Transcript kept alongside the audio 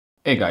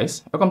Hey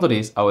guys, welcome to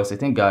this iOS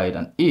 18 guide,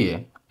 and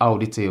here I'll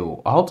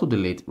detail how to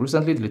delete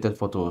recently deleted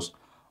photos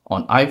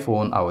on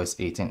iPhone iOS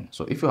 18.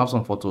 So if you have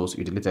some photos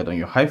you deleted on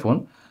your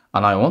iPhone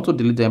and I want to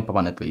delete them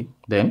permanently,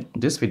 then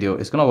this video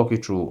is going to walk you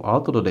through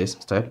how to do this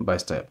step by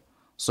step.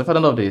 So if at the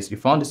end of this you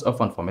found this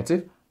often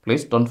informative,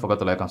 please don't forget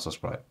to like and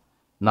subscribe.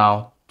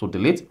 Now, to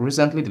delete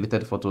recently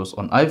deleted photos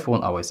on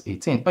iPhone iOS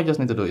 18, all you just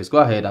need to do is go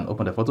ahead and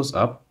open the Photos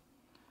app,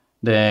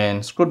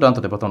 then scroll down to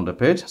the bottom of the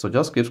page. So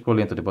just keep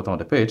scrolling to the bottom of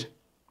the page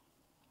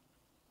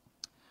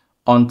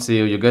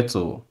until you get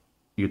to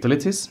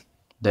utilities,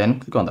 then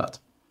click on that.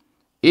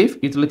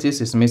 If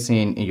utilities is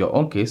missing in your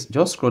own case,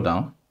 just scroll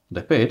down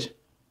the page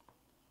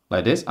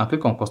like this and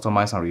click on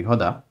customize and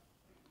reorder.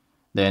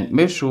 Then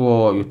make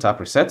sure you tap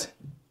reset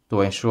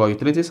to ensure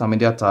utilities and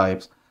media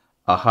types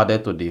are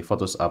added to the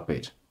Photos app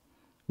page.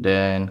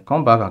 Then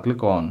come back and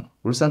click on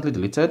recently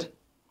deleted.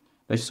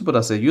 Then you see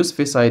that says use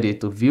Face ID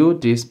to view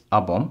this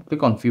album.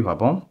 Click on view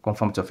album,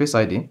 confirm with your Face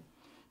ID.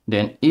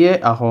 Then here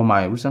are all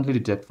my recently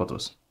deleted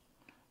photos.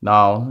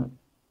 Now,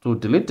 to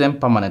delete them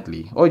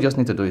permanently, all you just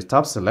need to do is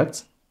tap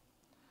select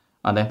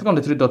and then click on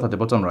the three dots at the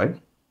bottom right,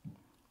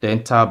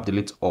 then tap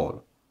delete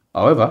all.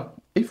 However,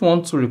 if you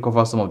want to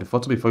recover some of the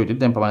photo before you delete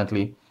them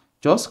permanently,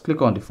 just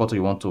click on the photo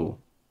you want to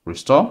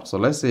restore. So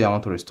let's say I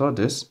want to restore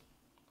this,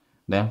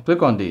 then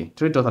click on the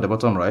three dots at the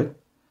bottom right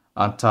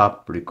and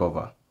tap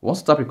recover.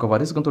 Once you tap recover,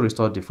 this is going to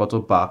restore the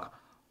photo back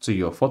to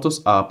your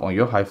Photos app on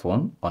your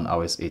iPhone on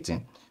iOS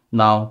 18.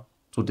 Now,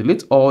 to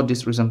delete all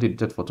these recently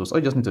deleted photos, all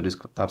you just need to do is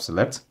tap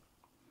select,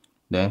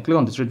 then click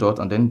on the three dots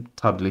and then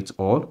tap delete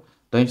all.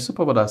 Then you see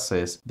pop-up that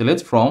says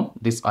delete from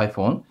this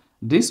iPhone.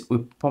 This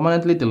will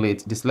permanently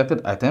delete the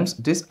selected items.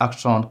 This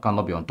action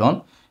cannot be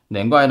undone.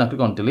 Then go ahead and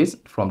click on delete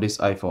from this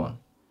iPhone.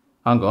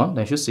 Hang on,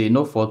 then you should see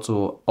no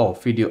photo or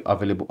video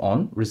available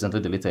on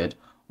recently deleted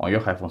on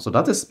your iPhone. So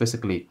that is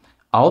basically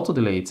how to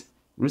delete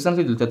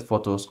recently deleted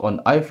photos on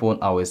iPhone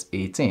iOS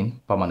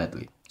 18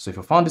 permanently. So if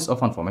you found this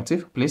often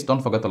informative, please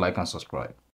don't forget to like and subscribe.